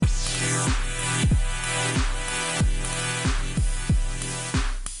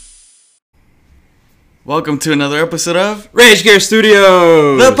Welcome to another episode of Rage Gear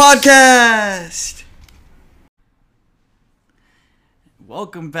Studios, the podcast.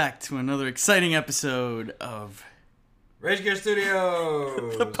 Welcome back to another exciting episode of Rage Gear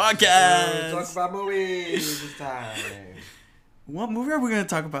Studios, the podcast. Talk about movies this time. What movie are we going to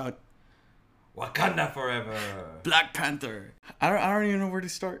talk about? Wakanda Forever. Black Panther. I don't even know where to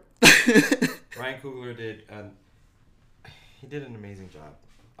start. Ryan Coogler did an amazing job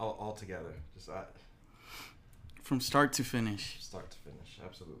altogether. Just from start to finish.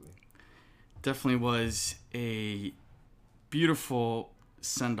 Absolutely. Definitely was a beautiful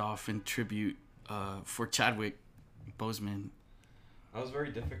send-off and tribute for Chadwick Boseman. That was very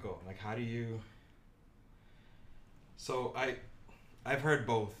difficult. Like, how do you... So, I've heard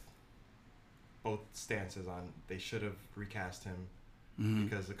both stances on they should have recast him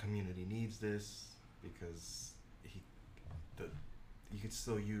because the community needs this, because you could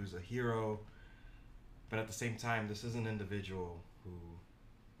still use a hero, but at the same time, this is an individual who,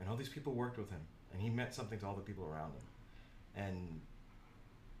 and all these people worked with him, and he meant something to all the people around him, and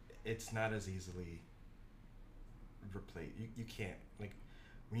it's not as easily replaced. You can't, like,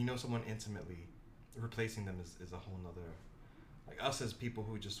 when you know someone intimately, replacing them is a whole nother, like, us as people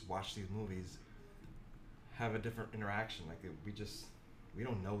who just watch these movies have a different interaction. Like, we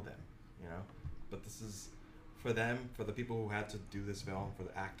don't know them, you know, but this is for them, for the people who had to do this film, for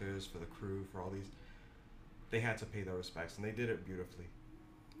the actors, for the crew, for all these, they had to pay their respects, and they did it beautifully.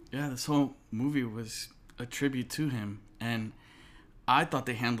 Yeah, this whole movie was a tribute to him, and I thought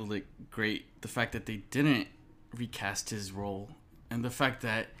they handled it great. The fact that they didn't recast his role, and the fact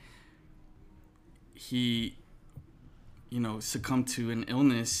that he, succumbed to an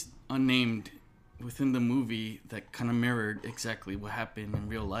illness unnamed within the movie that kind of mirrored exactly what happened in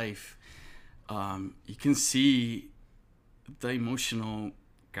real life. You can see the emotional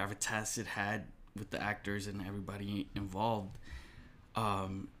gravitas it had with the actors and everybody involved.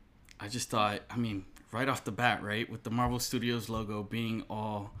 I just thought, right off the bat, right, with the Marvel Studios logo being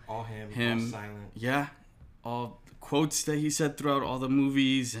all him, all silent. Yeah, all the quotes that he said throughout all the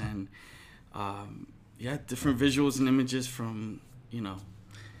movies, and different visuals and images from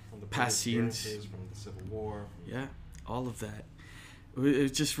the past scenes, from the Civil War. Yeah, all of that.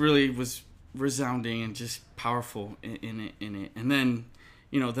 It just really was resounding and just powerful in it. And then,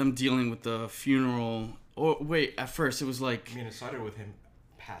 them dealing with the funeral. Oh, wait, at first it was like... it started with him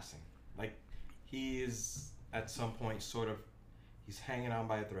passing. Like, he is, at some point, sort of, he's hanging on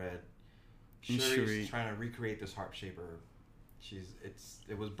by a thread. Shuri's trying to recreate this harp shaper.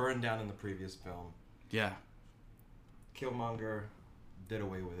 It was burned down in the previous film. Yeah. Killmonger did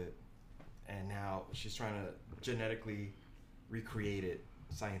away with it. And now she's trying to genetically recreate it,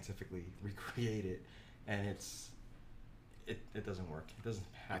 scientifically recreate it. And it doesn't work. It doesn't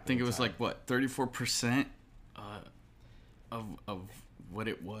happen. I think it was 34% of what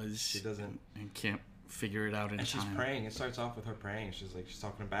it was. She doesn't and can't figure it out in time. And she's praying. It starts off with her praying. She's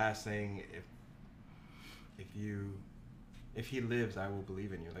talking to Bass, saying, if he lives, I will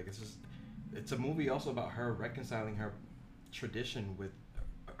believe in you. Like, it's a movie also about her reconciling her tradition with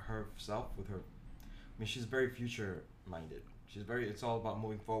herself, with her. She's very future minded. It's all about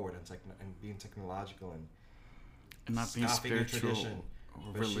moving forward and being technological and not being spiritual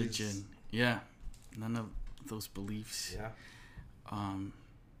or religion. Yeah, none of those beliefs.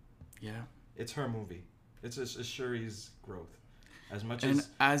 Yeah. It's her movie. It's Shuri's growth.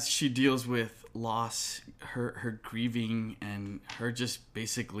 As she deals with loss, her grieving, and her just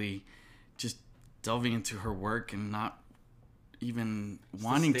basically just delving into her work and not even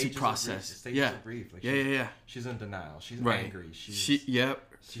wanting to process. Of grief. Like Yeah. She's in denial. She's angry. She's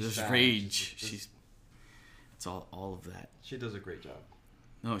sad. rage. It's all of that. She does a great job.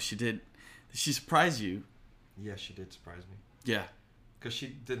 No, she did. Did she surprise you? Yes, she did surprise me. Yeah. Because she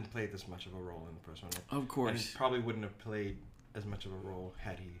didn't play this much of a role in the first one. Of course. And he probably wouldn't have played as much of a role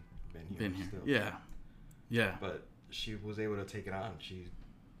had he been here. Still. Yeah. But she was able to take it on. She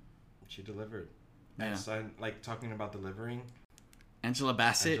delivered. Yeah. And so, talking about delivering. Angela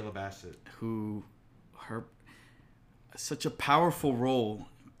Bassett. Who, such a powerful role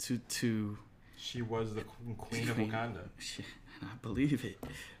to. She was the queen of Wakanda. I believe it.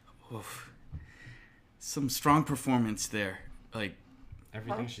 Oof. Some strong performance there. Like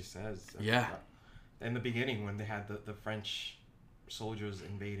everything she says. Yeah. In the beginning, when they had the French soldiers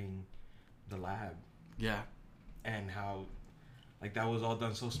invading the lab. Yeah. And how, that was all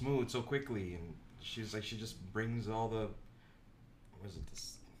done so smooth, so quickly, and she just brings all the,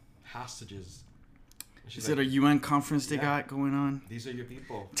 hostages. Is it a UN conference they got going on? These are your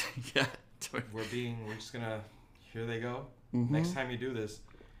people. Yeah. We're just gonna, here they go. Mm-hmm. Next time you do this,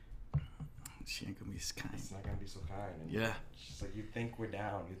 she ain't gonna be as kind. It's not gonna be so kind. And Yeah. she's like, you think we're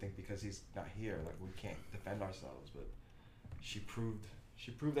down? You think because he's not here, like we can't defend ourselves? But she proved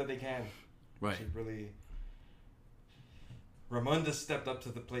that they can. Right. She really. Ramonda stepped up to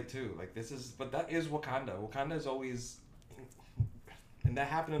the plate too. Like but that is Wakanda. Wakanda is always, and that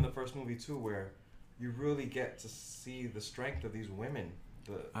happened in the first movie too, where you really get to see the strength of these women.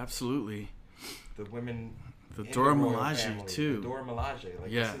 Absolutely. The women. The Dora Milaje family, too. The Dora Milaje.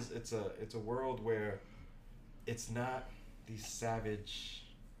 Like yeah. It's a world where it's not these savage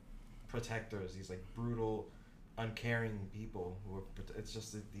protectors, these like brutal, uncaring people who are. It's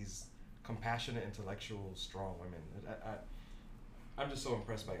just these compassionate, intellectual, strong women. I'm just so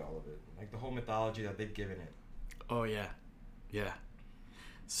impressed by all of it. Like the whole mythology that they've given it. Oh yeah, yeah.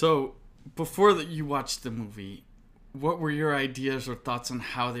 So before you watched the movie, what were your ideas or thoughts on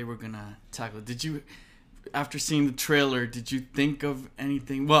how they were gonna tackle it? Did you, after seeing the trailer, did you think of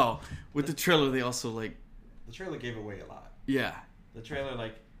anything? Well, with the trailer, they also like. The trailer gave away a lot. Yeah. The trailer,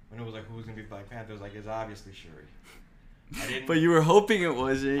 like when it was like who's gonna be Black Panther, it was like it's obviously Shuri. I didn't. But you were hoping it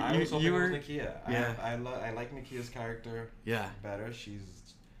wasn't. I was hoping it was Nakia. Yeah. I like Nakia's character. Yeah. Better. She's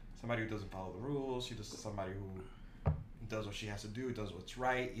somebody who doesn't follow the rules. She's just somebody who does what she has to do, does what's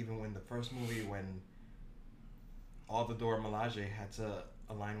right. Even when the first movie, when all the Dora Milaje had to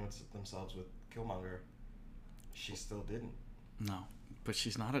align with themselves with Killmonger, she still didn't. No, but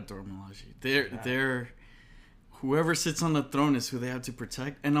she's not a Dora Milaje. They're whoever sits on the throne is who they have to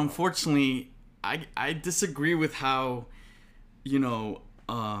protect. And unfortunately, I disagree with how,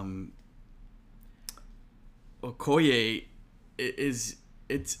 Okoye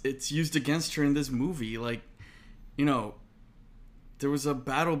it's used against her in this movie. Like, there was a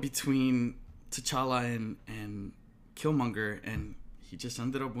battle between T'Challa and Killmonger, and he just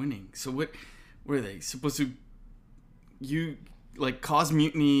ended up winning. So what were they supposed to? Cause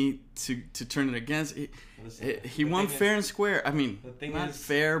mutiny to turn it against? He won fair and square. I mean, not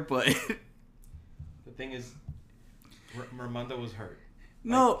fair, but the thing is, Ramonda was hurt.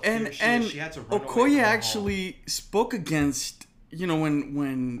 No, and she had to run Okoye actually spoke against,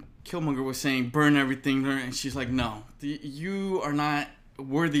 when Killmonger was saying burn everything, and she's like, no, you are not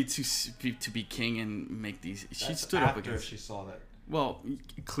worthy to be king and make these. She stood up against. After she saw that. Well,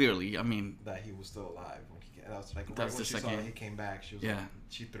 clearly, I mean that he was still alive when he. That was like that was when the she second. saw that he came back. She was like,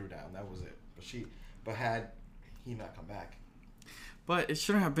 she threw down. That was it. But had he not come back. But it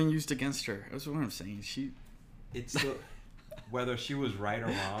shouldn't have been used against her. That's what I'm saying. It's still, whether she was right or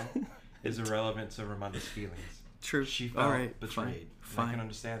wrong is irrelevant to Ramonda's feelings. True. She felt betrayed. Fine. I can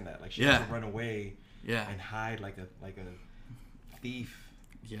understand that. Like she had to run away. Yeah. And hide like a thief.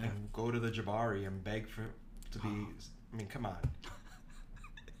 Yeah. And go to the Jabari and beg to be. I mean, come on.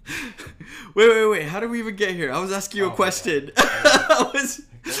 Wait. How did we even get here? I was asking you a question.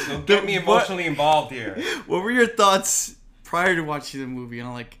 Don't get me emotionally involved here. What were your thoughts prior to watching the movie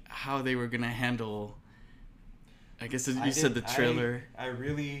on how they were gonna handle? I guess you said the trailer. I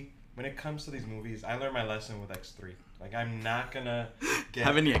really, when it comes to these movies, I learned my lesson with X3. Like I'm not gonna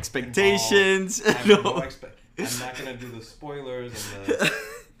have any expectations. I'm not gonna do the spoilers and the.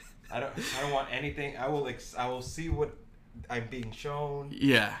 I don't want anything. I will see what I'm being shown.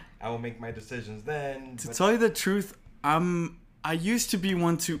 Yeah. I will make my decisions then. To tell you the truth, I used to be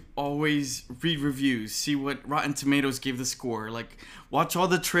one to always read reviews, see what Rotten Tomatoes gave the score, watch all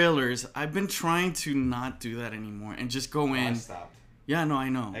the trailers. I've been trying to not do that anymore and just go in. I stopped. Yeah, no, I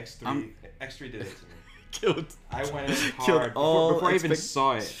know. X3 did it to me. I went in hard. Before I even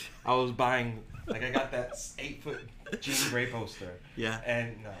saw it, I was buying, I got that 8-foot Jean Grey poster. Yeah.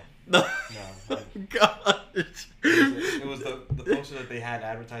 And No. God. It was the poster that they had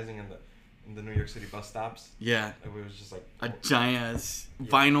advertising in the New York City bus stops. Yeah. It was just like a giant ass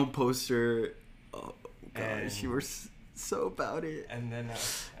vinyl poster. Oh gosh, you were so about it. And then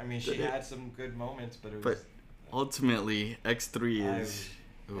she had some good moments, but it was. But ultimately, X3 is.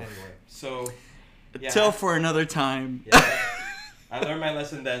 Anyway, so. Tell for another time. Yeah, I learned my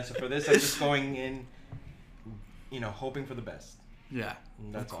lesson then. So for this, I'm just going in, hoping for the best. Yeah,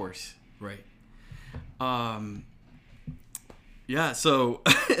 of course. Right. Yeah, so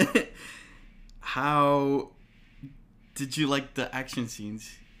how did you like the action scenes?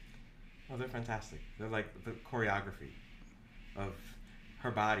 Oh, they're fantastic. They're like the choreography of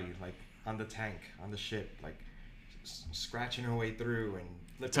her body, on the tank, on the ship, scratching her way through and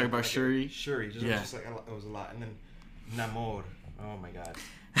talking about Shuri? Shuri, it was a lot. And then Namor. Oh my god.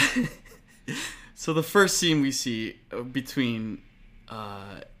 So the first scene we see between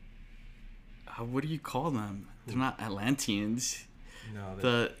what do you call them? They're not Atlanteans. No,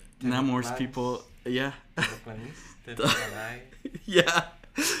 the Namor's people. Yeah. Yeah.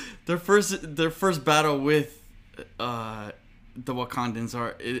 their first battle with the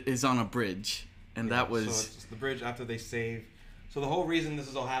Wakandans is on a bridge, and that was so it's the bridge after they save. So the whole reason this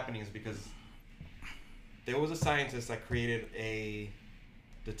is all happening is because there was a scientist that created a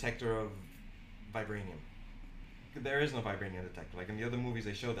detector of vibranium. There is no vibranium detector. Like in the other movies,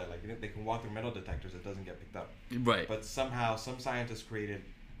 they show that like they can walk through metal detectors, it doesn't get picked up. Right. But somehow some scientists created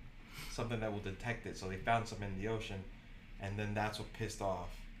something that will detect it. So they found some in the ocean, and then that's what pissed off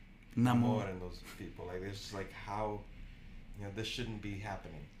Namor and those people. Like it's just like how, this shouldn't be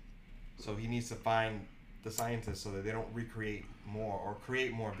happening. So he needs to find the scientists so that they don't recreate more or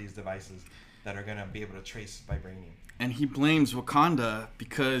create more of these devices that are gonna be able to trace vibranium. And he blames Wakanda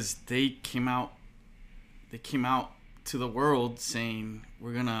because they came out to the world saying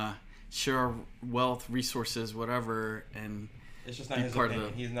we're gonna share our wealth, resources, whatever, and it's just not his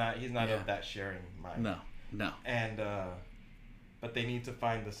opinion. He's not of that sharing mind. No. And but they need to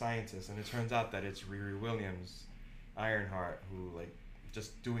find the scientist, and it turns out that it's Riri Williams, Ironheart, who like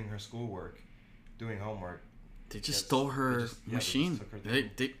just doing her schoolwork, doing homework. They just stole her machine.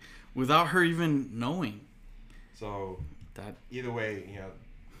 They without her even knowing. So that either way,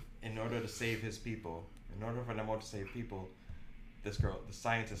 in order to save his people, in order for Namor to save people, the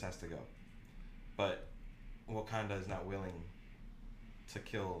scientist has to go. But Wakanda is not willing to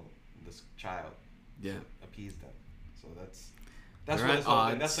kill this child. Yeah. To appease them. So that's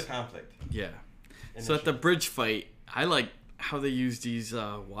the conflict. Yeah. Initially. So at the bridge fight, I like how they use these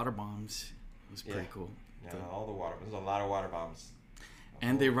water bombs. It was pretty cool. Yeah, all the water. There's a lot of water bombs.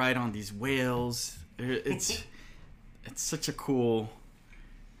 And they ride on these whales. It's such a cool.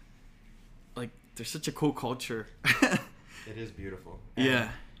 Like, there's such a cool culture. It is beautiful. And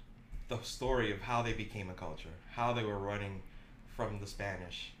the story of how they became a culture, how they were running from the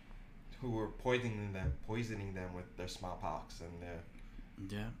Spanish, who were poisoning them with their smallpox and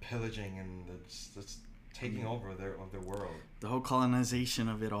their pillaging and just taking over of their world. The whole colonization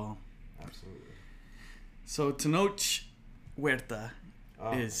of it all. Absolutely. So Tenoch Huerta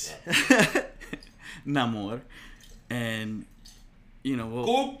is Namor, and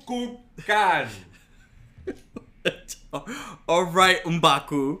Kukulkan. All right,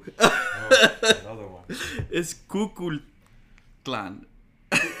 M'Baku. Another one. It's Kukulkan.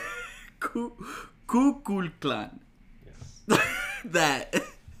 Kukulkan. Yes. That.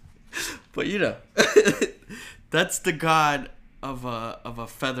 But that's the god of a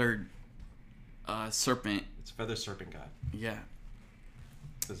feathered serpent. It's feather serpent god. Yeah.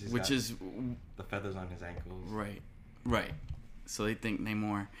 Which is the feathers on his ankles. Right. So they think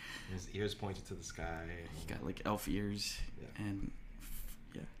Namor. His ears pointed to the sky. He got like elf ears. Yeah. And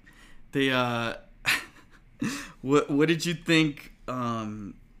they what did you think?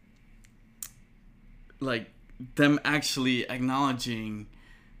 Like them actually acknowledging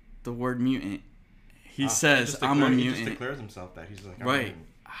the word mutant. He says, "I'm a mutant." He just declares himself that he's like, I'm right.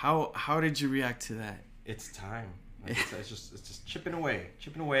 How did you react to that? It's time. Like it's just chipping away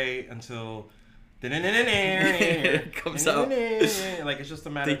until it comes out. Like it's just a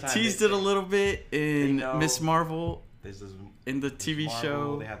matter of time. They teased it a little bit in Miss Marvel. In the TV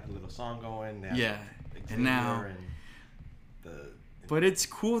show, they have the little song going. And now. But it's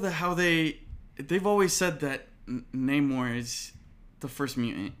cool that how they've always said that Namor is the first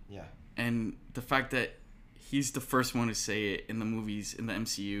mutant. Yeah. And the fact that he's the first one to say it in the movies in the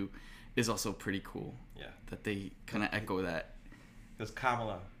MCU is also pretty cool. Yeah. That they kind of echo that. Because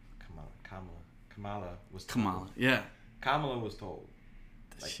Kamala was told. Kamala was told.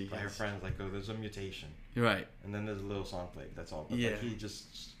 By her friends, there's a mutation. Right. And then there's a little song played. That's all. But he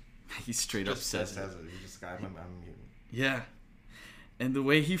straight up says it. He just I'm a mutant. Yeah. And the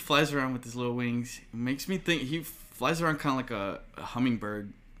way he flies around with his little wings makes me think he flies around kind of like a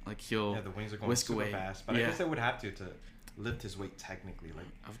hummingbird. Like he'll the wings are going super fast. But I guess they would have to lift his weight technically.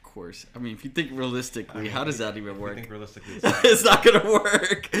 Of course. I mean, if you think realistically, how does that even work? If you think realistically, it's not gonna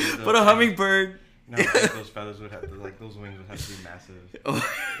work. But a hummingbird. No, those feathers would have those wings would have to be massive.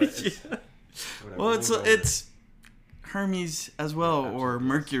 Well, it's Hermes as well, or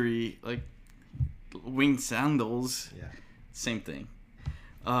Mercury, like winged sandals. Yeah. Same thing.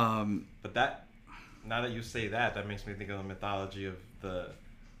 But that, now that you say that makes me think of the mythology of the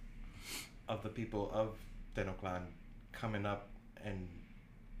people of Tenochtitlan coming up and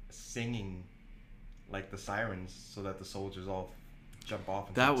singing like the sirens so that the soldiers all jump off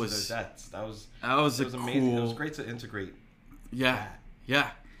and to their deaths. That was amazing. It was great to integrate. Yeah.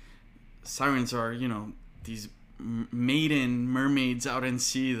 Sirens are, these maiden mermaids out in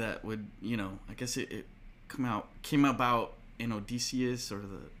sea that would, I guess it came about in Odysseus or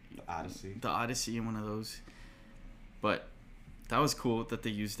the Odyssey. The Odyssey in one of those. But that was cool that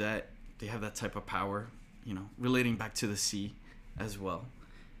they used that. They have that type of power, you know, relating back to the sea as well.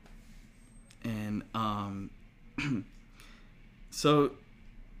 And so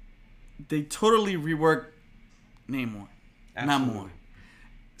they totally reworked Namor. Absolutely. Namor.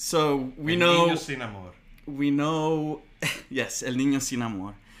 So we El know. Niño Sin Amor. We know. Yes, El Niño Sin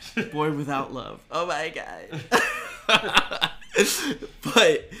Amor. Boy without love. Oh my God.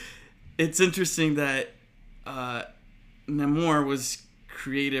 But it's interesting that Namor was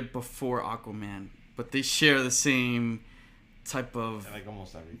created before Aquaman, but they share the same type of Like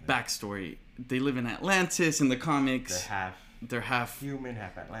almost everything. backstory. They live in Atlantis in the comics. They're half Half human,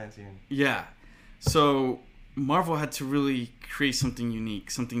 half Atlantean. Yeah. So Marvel had to really create something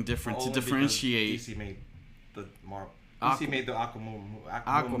unique, something different to Only differentiate. DC made the DC made the Aquaman.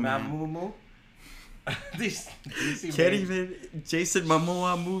 DC Can't made, even Jason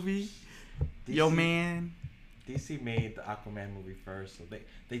Momoa movie. DC, Yo man. DC made the Aquaman movie first, so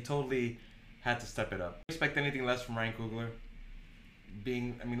they totally had to step it up. Don't expect anything less from Ryan Coogler.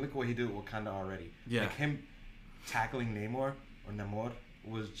 Look what he did with Wakanda already. Yeah. Like him tackling Namor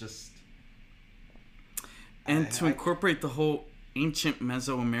was just. And to incorporate the whole ancient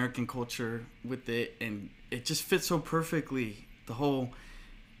Mesoamerican culture with it, and it just fits so perfectly. The whole,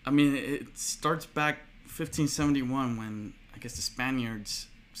 it starts back 1571 when I guess the Spaniards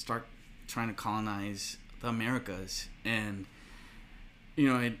start trying to colonize the Americas, and you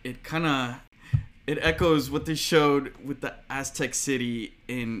know it kind of echoes what they showed with the Aztec city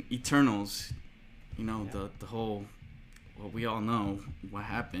in Eternals. You know, the whole, well, we all know what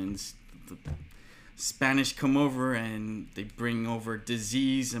happens. The Spanish come over and they bring over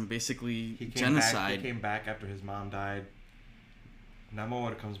disease and basically genocide. He came back after his mom died.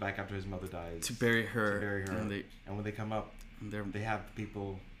 Namor comes back after his mother dies. To bury her. And when they come up, they have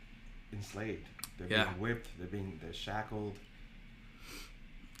people enslaved. They're being whipped. They're shackled.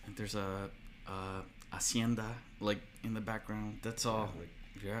 And there's a hacienda like in the background. That's all.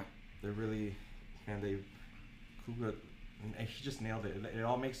 They're really, and Kubrick, and he just nailed it. It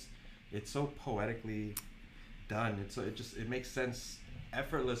all makes. It's so poetically done. It makes sense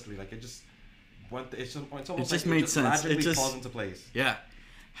effortlessly. Like it just it's almost like made sense. It just falls into place. Yeah,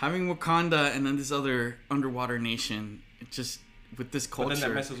 having Wakanda and then this other underwater nation, it just with this culture. But then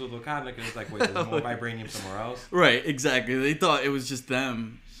that messes with Wakanda because it's like, wait, there's more vibranium somewhere else. Right, exactly. They thought it was just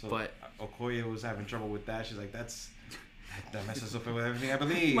them, but Okoye was having trouble with that. She's like, that messes up with everything I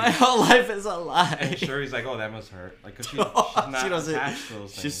believe. My whole life is a lie. And Shuri's like, oh, that must hurt. Like, cause she's not attached to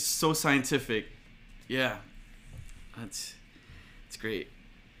those things. She's so scientific. Yeah, it's great.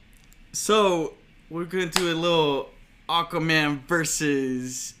 So we're gonna do a little Aquaman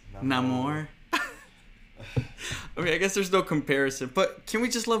versus Namor. I guess there's no comparison, but can we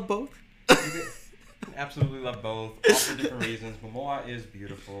just love both? Absolutely love both, all for different reasons. Momoa is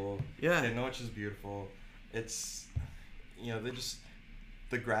beautiful. Yeah. Tenoch is beautiful. It's, they're just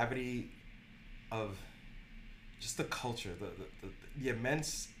the gravity of just the culture, the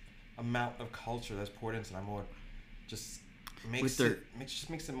immense amount of culture that's poured into Namor just makes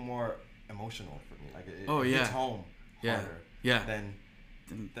it more emotional for me. Like it hits home harder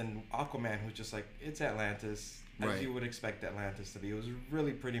than Aquaman, who's just like, it's Atlantis, as you would expect Atlantis to be. It was a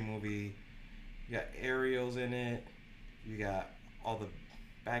really pretty movie. You got aerials in it. You got all the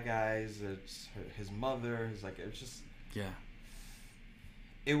bad guys. It's his mother. It's just. Yeah.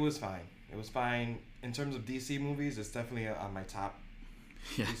 It was fine. It was fine. In terms of DC movies, it's definitely on my top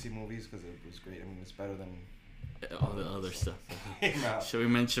DC movies because it was great. It's better than all the other stuff. Should we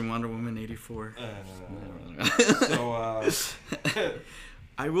mention Wonder Woman 84? No. So,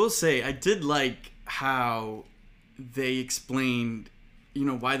 I will say, I did like how they explained,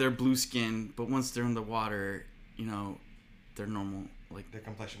 why they're blue skinned, but once they're in the water, they're normal. Like their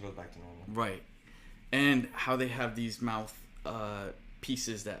complexion goes back to normal. Right. And how they have these mouth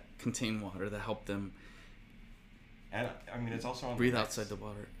pieces that contain water that help them. And it's also on breathe outside the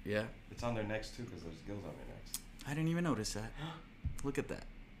water. Yeah. It's on their necks too because there's gills on their necks. I didn't even notice that. Look at that.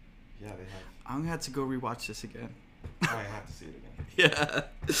 Yeah, they have. I'm gonna have to go rewatch this again. Oh, I have to see it again. Yeah.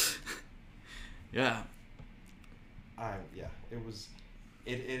 Yeah.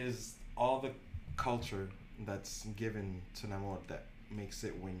 It is all the culture that's given to Namor that makes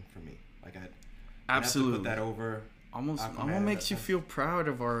it win for me. Like absolutely have to put that over. Almost makes you feel proud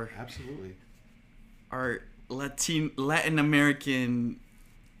of our Latin American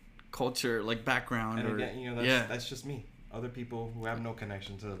culture, like background. And again, that's just me. Other people who have no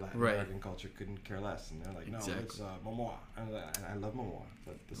connection to Latin American culture couldn't care less, and they're like, no, it's Momoa, and I love Momoa,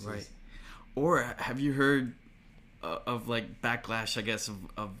 but this is. Or have you heard of like backlash? I guess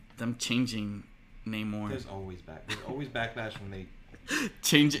of them changing Namor. There's always backlash when they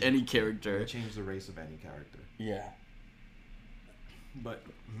change any character. They change the race of any character. Yeah. But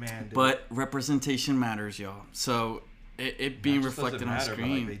man, but representation matters, y'all. So it being reflected on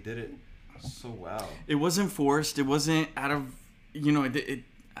screen. But, like, they did it so well. It wasn't forced. It wasn't out of, you know, it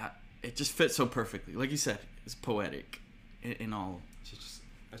just fit so perfectly. Like you said, it's poetic in all.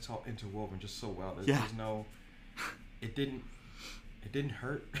 It's all interwoven just so well. Yeah. There's no, it didn't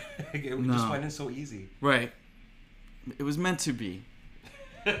hurt. It just went in so easy. Right. It was meant to be.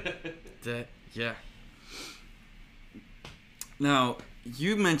 Yeah. Now,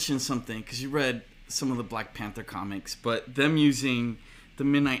 you mentioned something, because you read some of the Black Panther comics, but them using the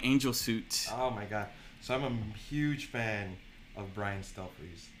Midnight Angel suits. Oh my god. So I'm a huge fan of Brian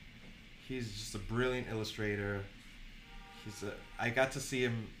Stelfreeze. He's just a brilliant illustrator. I got to see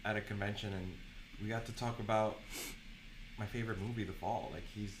him at a convention, and we got to talk about my favorite movie, The Fall. Like,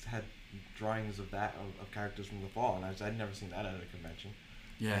 he's had drawings of characters from The Fall, and I'd never seen that at a convention.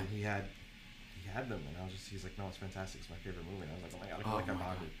 Yeah. And he had them, and he's like, no, it's fantastic, it's my favorite movie. And I was like, oh my god, I feel like I'm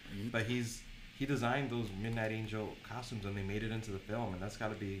hungry. But he designed those Midnight Angel costumes, and they made it into the film, and that's got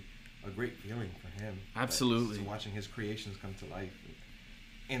to be a great feeling for him. Absolutely. Like, watching his creations come to life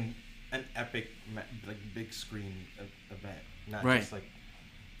in an epic, like, big screen event, not just like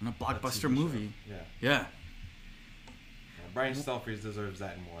in a blockbuster movie. Yeah. Brian Stelfreeze deserves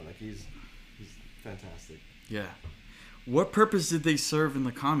that and more. Like, he's fantastic. Yeah. What purpose did they serve in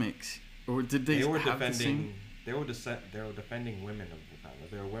the comics, or did they? They were have defending. The same? They were defending women of Wakanda.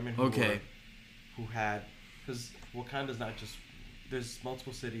 There were women who had, because Wakanda's not just. There's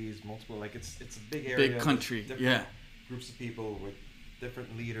multiple cities, like it's a big area, big country. Yeah. Groups of people with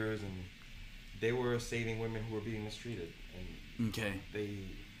different leaders, and they were saving women who were being mistreated, and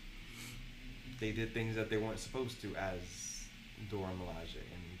they did things that they weren't supposed to as Dora Milaje,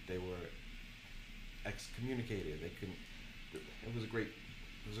 and they were excommunicated. They couldn't. It was a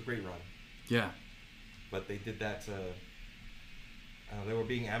great run. Yeah. But they did that to. They were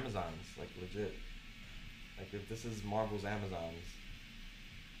being Amazons, like, legit. Like, if this is Marvel's Amazons,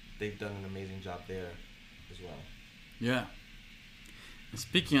 they've done an amazing job there as well. Yeah. And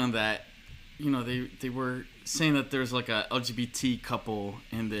speaking on that, you know, they were saying that there's like a LGBT couple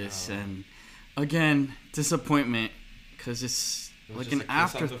in this, and again, disappointment, because it's like an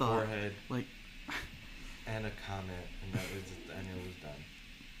afterthought. Like, and a comment, and it was done.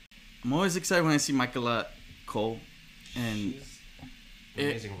 I'm always excited when I see Michaela Cole, and she's an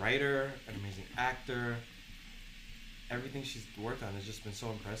amazing writer, an amazing actor. Everything she's worked on has just been so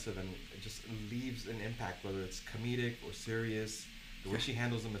impressive, and it just leaves an impact, whether it's comedic or serious. The way she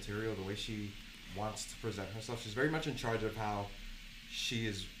handles the material, the way she wants to present herself. She's very much in charge of how she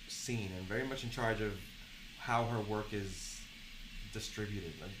is seen, and very much in charge of how her work is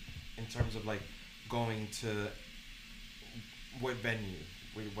distributed, like, in terms of, like, going to what venue,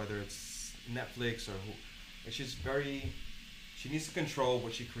 whether it's Netflix or who. Like, she needs to control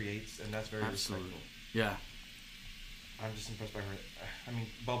what she creates, and that's very respectful. Yeah. I'm just impressed by her. I mean,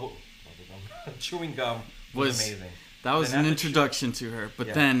 bubble gum, chewing gum was amazing. That was an introduction to her,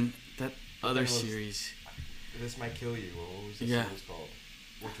 but then that other series. This Might Kill You, or what was this series called?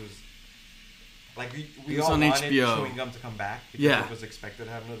 Which was, like, we all on wanted HBO. Chewing Gum to come back because it was expected to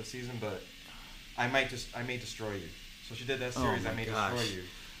have another season, but I May Destroy You. So she did that series, I May Destroy You,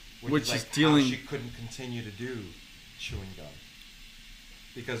 which is like how she couldn't continue to do Chewing Gum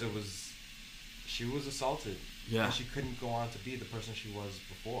because she was assaulted. Yeah. And she couldn't go on to be the person she was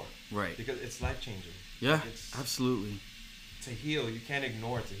before. Right. Because it's life changing. Yeah. Absolutely. To heal, you can't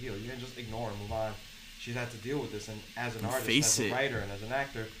ignore it to heal. You can't just ignore and move on. She's had to deal with this, and as an artist, as a writer, and as an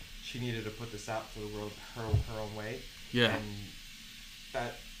actor, she needed to put this out to the world her own way. Yeah. And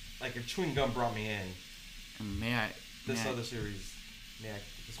that, like, if Chewing Gum brought me in, and other series,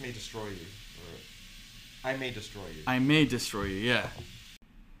 this may destroy you, or I May Destroy You. I May Destroy You, yeah.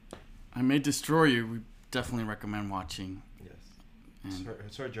 I May Destroy You. We definitely recommend watching. Yes.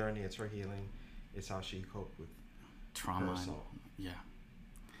 It's her journey. It's her healing. It's how she coped with trauma. Yeah.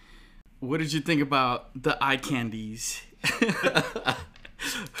 What did you think about the eye candies?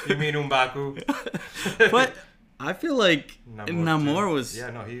 You mean M'Baku? But I feel like Namor was.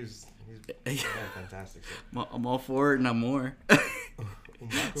 Yeah, no, he's fantastic. So. I'm all for Namor.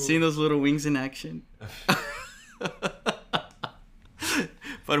 Seeing those little wings in action. But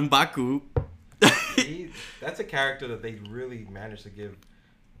M'Baku. That's a character that they really managed to give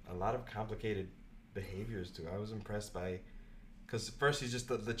a lot of complicated behaviors to. I was impressed by, because first he's just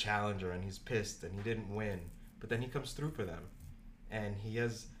the challenger, and he's pissed and he didn't win, but then he comes through for them, and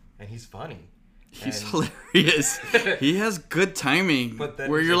he's funny. He's hilarious. He has good timing. But then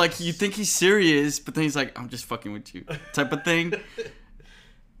where he's you're like- like, you think he's serious, but then he's like, I'm just fucking with you, type of thing.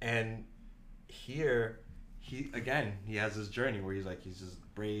 And here, he has this journey where he's like, he's this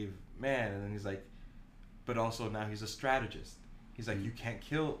brave man, and then he's like, but also now he's a strategist. He's like, you can't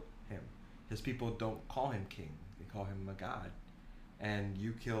kill him. His people don't call him king; they call him a god. And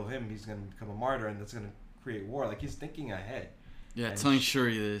you kill him, he's gonna become a martyr, and that's gonna create war. Like, he's thinking ahead. Yeah, And telling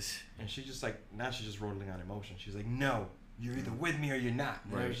Shuri this. And she just like, now she's just rolling on emotion. She's like, no, you're either with me or you're not.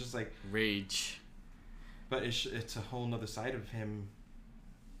 And Right. it was just like Rage. But it's a whole nother side of him.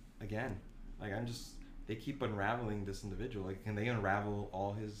 Again, like they keep unraveling this individual. Like, can they unravel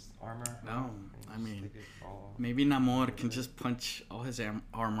all his armor? No, I Just mean, take it all. maybe Namor can just punch all his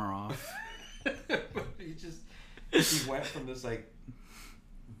armor off. But he went from this like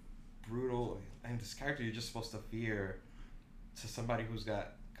brutal, and this character you're just supposed to fear, to somebody who's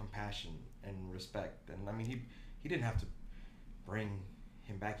got compassion and respect. And I mean, he didn't have to bring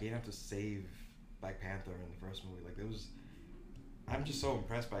him back. He didn't have to save Black Panther in the first movie. Like, it was. I'm just so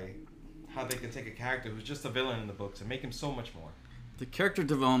impressed by how they could take a character who's just a villain in the books and make him so much more. The character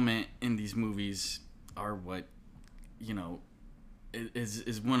development in these movies are what,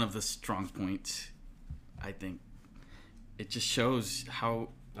 is one of the strong points. I think it just shows how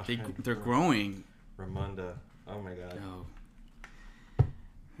they're growing. Ramonda, oh my god.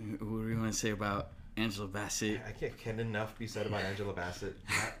 What do you want to say about Angela Bassett? I can't enough be said about Angela Bassett.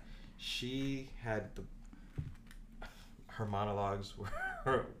 She had her monologues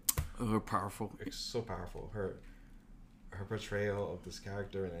were powerful. So powerful. Her portrayal of this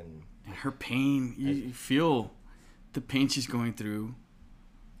character and her pain. You feel the pain she's going through.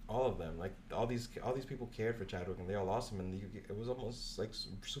 All of them, like all these people cared for Chadwick, and they all lost him, and it was almost like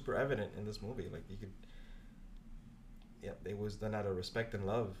super evident in this movie. Like, you could, yeah, it was done out of respect and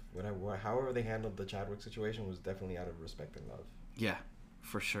love. However they handled the Chadwick situation was definitely out of respect and love. Yeah,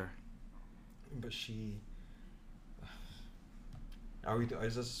 for sure. But she,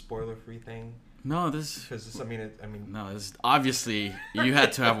 is this a spoiler-free thing? No, this. Because this, I mean, no, it's obviously you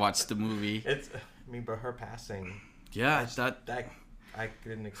had to have watched the movie. But her passing. Yeah, I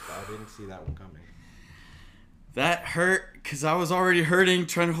didn't see that one coming. That hurt because I was already hurting,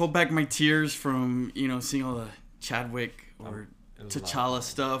 trying to hold back my tears from seeing all the Chadwick or T'Challa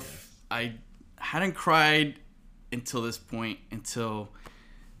stuff. Yeah. I hadn't cried until this point, until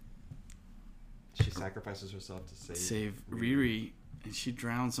she sacrifices herself to save Riri. And she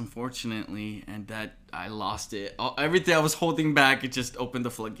drowns, unfortunately, and that I lost it. Everything I was holding back, it just opened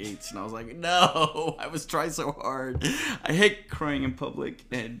the floodgates, and I was like, no, I was trying so hard. I hate crying in public,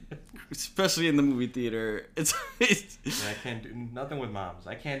 and especially in the movie theater. It's I can't do nothing with moms.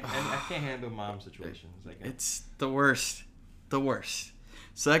 I can't handle mom situations. It's the worst,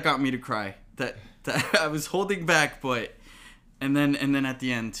 So that got me to cry. That I was holding back, but. And then at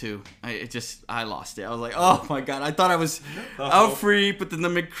the end too, I lost it. I was like, oh my god! I thought I was out free, but then the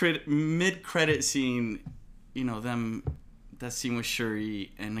mid credit scene, that scene with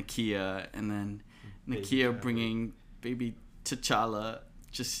Shuri and Nakia, and then Nakia bringing baby T'Challa.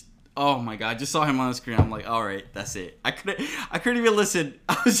 Just oh my god! I just saw him on the screen. I'm like, all right, that's it. I couldn't even listen.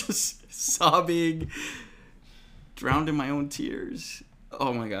 I was just sobbing, drowned in my own tears.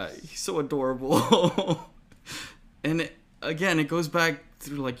 Oh my god, he's so adorable, and. Again, it goes back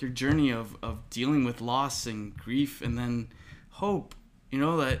through like your journey of dealing with loss and grief, and then hope.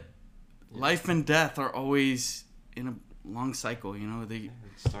 That life and death are always in a long cycle. It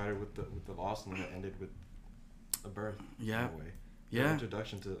started with the loss, and then it ended with a birth. Yeah, in a way. Yeah. The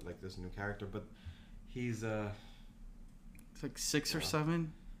introduction to like this new character, but he's it's like 6 or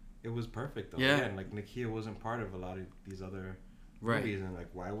 7. It was perfect though. Yeah. Again, like Nakia wasn't part of a lot of these other. Right. Movies, and like,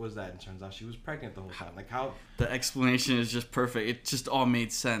 why was that? And turns out she was pregnant the whole time. Like, how the explanation is just perfect. It just all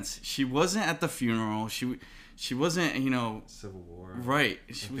made sense. She wasn't at the funeral. She wasn't, Civil War, right?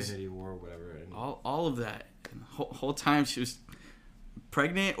 She Infinity War, whatever. And all of that. And the whole time she was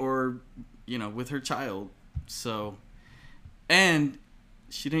pregnant or with her child. So, and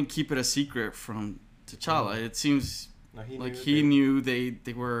she didn't keep it a secret from T'Challa. It seems he knew they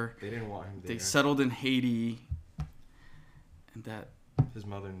were. They didn't want him there. They settled in Haiti. And that his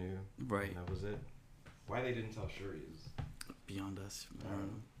mother knew, right? And that was it. Why they didn't tell Shuri is beyond us.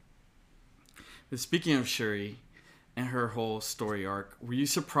 But speaking of Shuri and her whole story arc, were you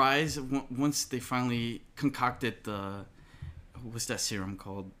surprised once they finally concocted what's that serum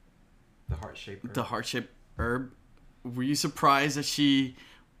called? The heart-shaped herb. The heart-shaped herb. Were you surprised that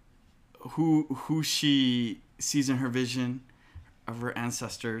who she sees in her vision of her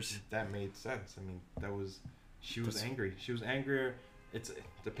ancestors? That made sense. I mean, she was angry. She was angrier it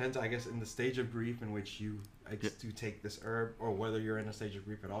depends, I guess, in the stage of grief in which you to take this herb, or whether you're in a stage of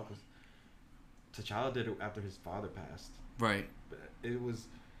grief at all. Because T'Challa did it after his father passed. Right. But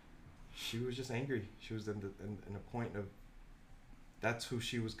she was just angry. She was in a point of, that's who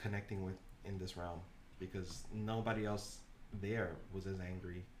she was connecting with in this realm, because nobody else there was as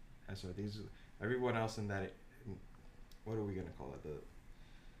angry as her. Everyone else in that, what are we gonna call it?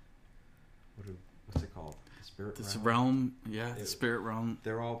 What's it called? The spirit this realm. Yeah, the spirit realm.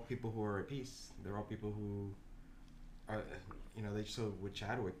 They're all people who are at peace. They're all people who are, they showed with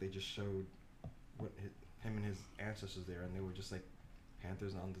Chadwick. They just showed him and his ancestors there, and they were just like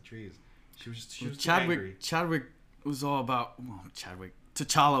panthers on the trees. She was angry. Chadwick was all about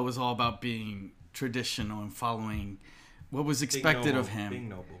T'Challa was all about being traditional and following what was expected of him. Being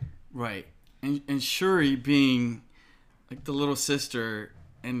noble. Right. And Shuri being like the little sister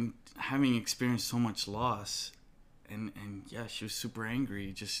and having experienced so much loss, and yeah, she was super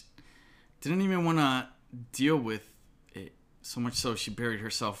angry. Just didn't even want to deal with it. So much so she buried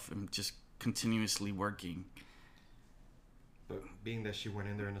herself and just continuously working. But being that she went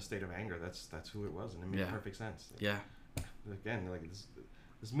in there in a state of anger, that's who it was, and it made perfect sense. Yeah. Again, like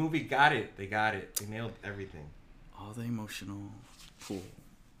this movie got it. They got it. They nailed everything. All the emotional pool.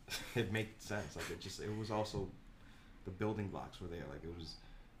 It made sense. Like it was also, the building blocks were there. Like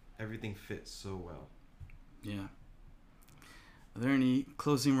everything fits so well. Yeah. Are there any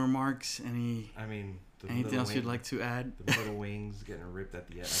closing remarks? Anything else you'd like to add? The little wings getting ripped at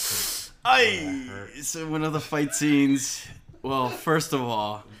the end. So one of the fight scenes. Well, first of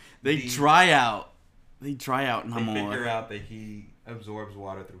all, they dry out Namor. They figure out that he absorbs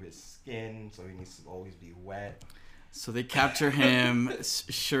water through his skin, so he needs to always be wet. So they capture him.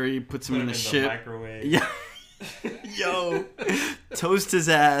 Shuri puts him in the ship. Microwave. Yeah. Yo, toast his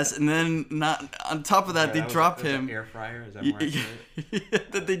ass, and then not on top of that, they drop him. Air fryer, is that more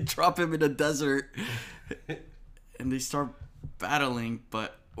accurate? Then they drop him in a desert, and they start battling.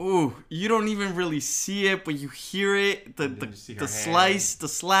 But you don't even really see it, but you hear it. The slice, the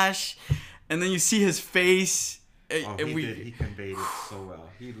slash, and then you see his face. He conveyed it so well.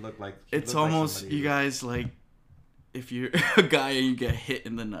 He looked like it's almost like you guys like. If you're a guy and you get hit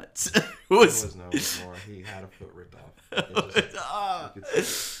in the nuts. It was no more. He had a foot ripped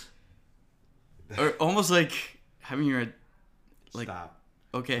off. Or almost like having your Stop.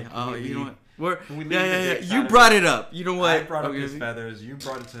 Okay. You know what? Yeah. You brought it up. You know what? I brought up his feathers. You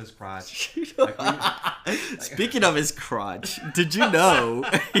brought it to his crotch. Speaking of his crotch, did you know?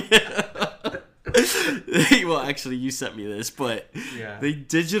 Well, actually, you sent me this, but they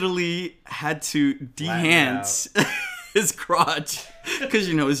digitally had to de-enhance his crotch because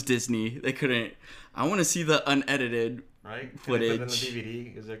it's Disney. They couldn't. I want to see the unedited footage.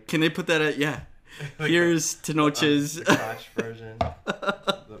 Can they put that at? Yeah. Here's Tenoch's crotch version.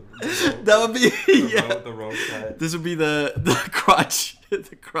 That would be the road cut. This would be the crotch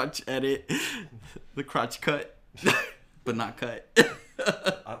edit, the crotch cut, but not cut.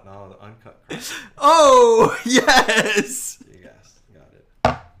 No, the uncut crotch. Oh yes. Yes, got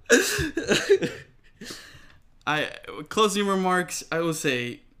it. Closing remarks. I will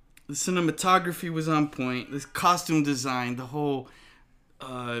say the cinematography was on point. The costume design, the whole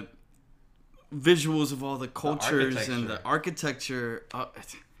visuals of all the cultures and the architecture.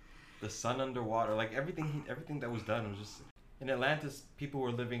 The sun underwater, like everything that was done was just. In Atlantis, people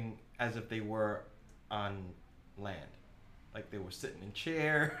were living as if they were on land, like they were sitting in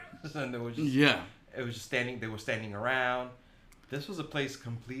chairs, and they were just It was just standing. They were standing around. This was a place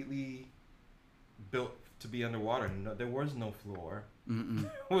completely built to be underwater. No, there was no floor.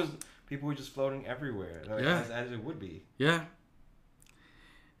 People were just floating everywhere, as it would be. Yeah.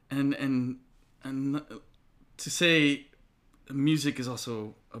 And to say, music is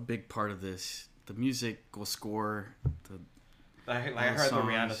also a big part of this. The musical score. I heard the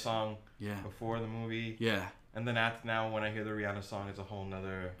Rihanna song Yeah. before the movie. Yeah. And then now when I hear the Rihanna song, it's a whole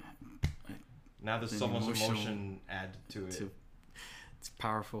nother... Now there's so much emotion added to it. It's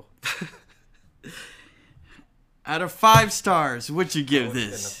powerful. Out of 5 stars, what'd you give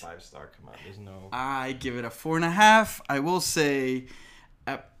this? In a 5-star, come on. There's no... I give it a 4.5. I will say,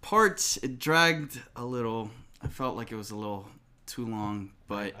 at parts, it dragged a little. I felt like it was a little too long,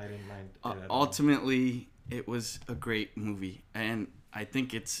 but I didn't mind it at ultimately, it was a great movie. And I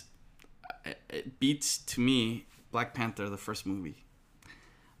think it beats, to me, Black Panther, the first movie. I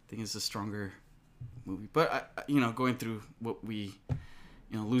think it's a stronger movie. But, going through what we,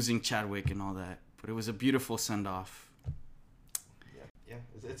 losing Chadwick and all that. But it was a beautiful send-off. Yeah,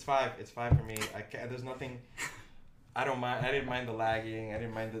 it's 5. It's 5 for me. There's nothing... I don't mind. I didn't mind the lagging. I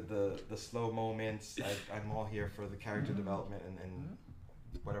didn't mind the slow moments. I'm all here for the character development and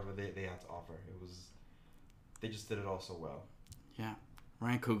whatever they had to offer. They just did it all so well. Yeah,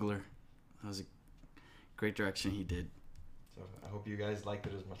 Ryan Coogler. That was a great direction he did. So I hope you guys liked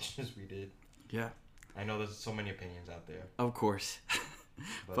it as much as we did. Yeah. I know there's so many opinions out there. Of course.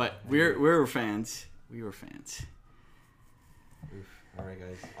 But we're fans. We were fans. Oof. All right,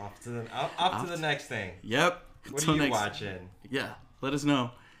 guys. Off to the next thing. Yep. What are you watching? Yeah. Let us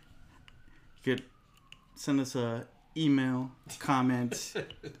know. You could send us a email, comments,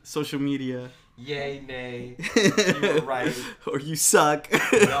 social media. Yay, nay. You were right. Or you suck. No.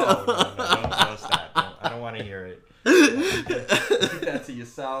 Don't tell us that. I don't want to hear it. Keep that to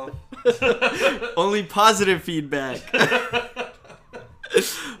yourself. Only positive feedback.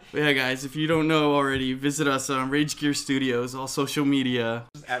 Yeah, guys, if you don't know already, visit us on Rage Gear Studios, all social media.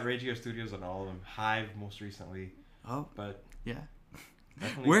 At Rage Gear Studios on all of them. Hive most recently. Oh, but yeah.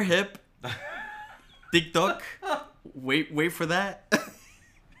 Definitely. We're hip. TikTok. Wait for that.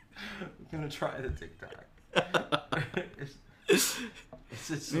 We're gonna try the TikTok.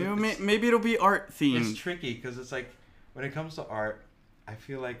 Maybe it'll be art themed. It's tricky because it's like when it comes to art, I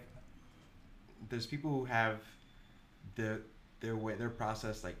feel like there's people who have their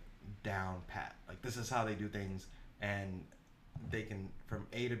process like down pat. Like this is how they do things, and they can from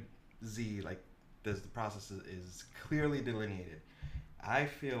A to Z. Like the process is clearly delineated. I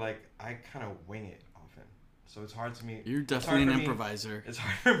feel like I kind of wing it often, so it's hard to me. You're definitely an improviser. It's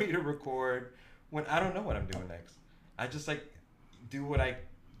hard for me to record when I don't know what I'm doing next. I just like do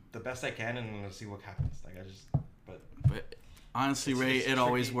the best I can, and then see what happens. Like but honestly, Ray, it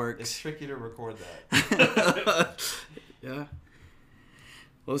always works. It's tricky to record that. Yeah.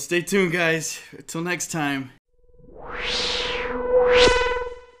 Well, stay tuned, guys. Until next time.